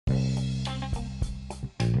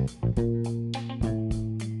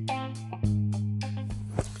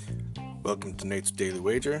Welcome to Nate's Daily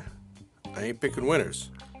Wager. I ain't picking winners,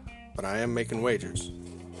 but I am making wagers.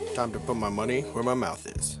 Time to put my money where my mouth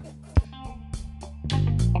is.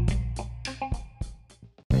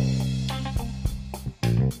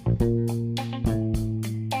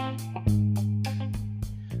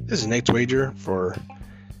 This is Nate's Wager for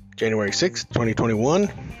January 6th,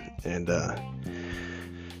 2021, and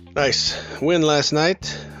nice win last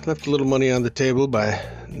night. Left a little money on the table by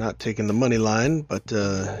not taking the money line, but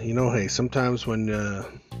hey, sometimes when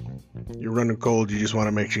you're running cold, you just want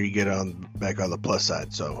to make sure you get back on the plus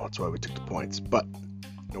side, so that's why we took the points. But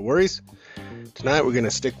no worries. Tonight we're going to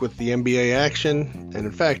stick with the NBA action, and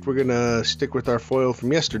in fact, we're going to stick with our foil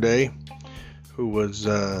from yesterday, who was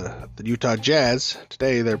the Utah Jazz.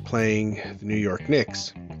 Today they're playing the New York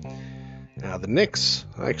Knicks. Now the Knicks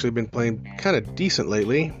have actually been playing kind of decent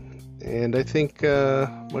lately, and I think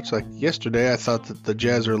much like yesterday, I thought that the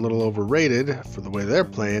Jazz are a little overrated for the way they're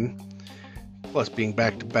playing. Plus being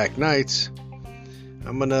back-to-back nights,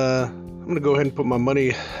 I'm gonna go ahead and put my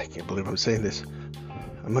money. I can't believe I'm saying this.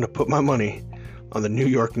 I'm gonna put my money on the New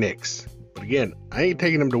York Knicks. But again, I ain't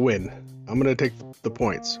taking them to win. I'm gonna take the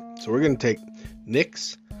points. So we're gonna take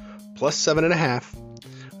Knicks plus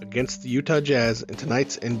 7.5 against the Utah Jazz in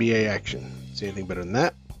tonight's NBA action. See anything better than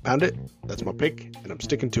that? Pound it. That's my pick, and I'm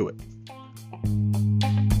sticking to it.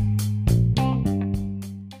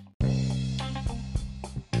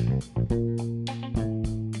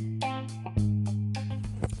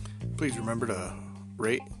 Please remember to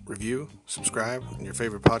rate, review, subscribe in your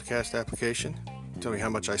favorite podcast application. Tell me how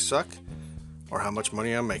much I suck or how much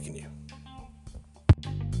money I'm making you.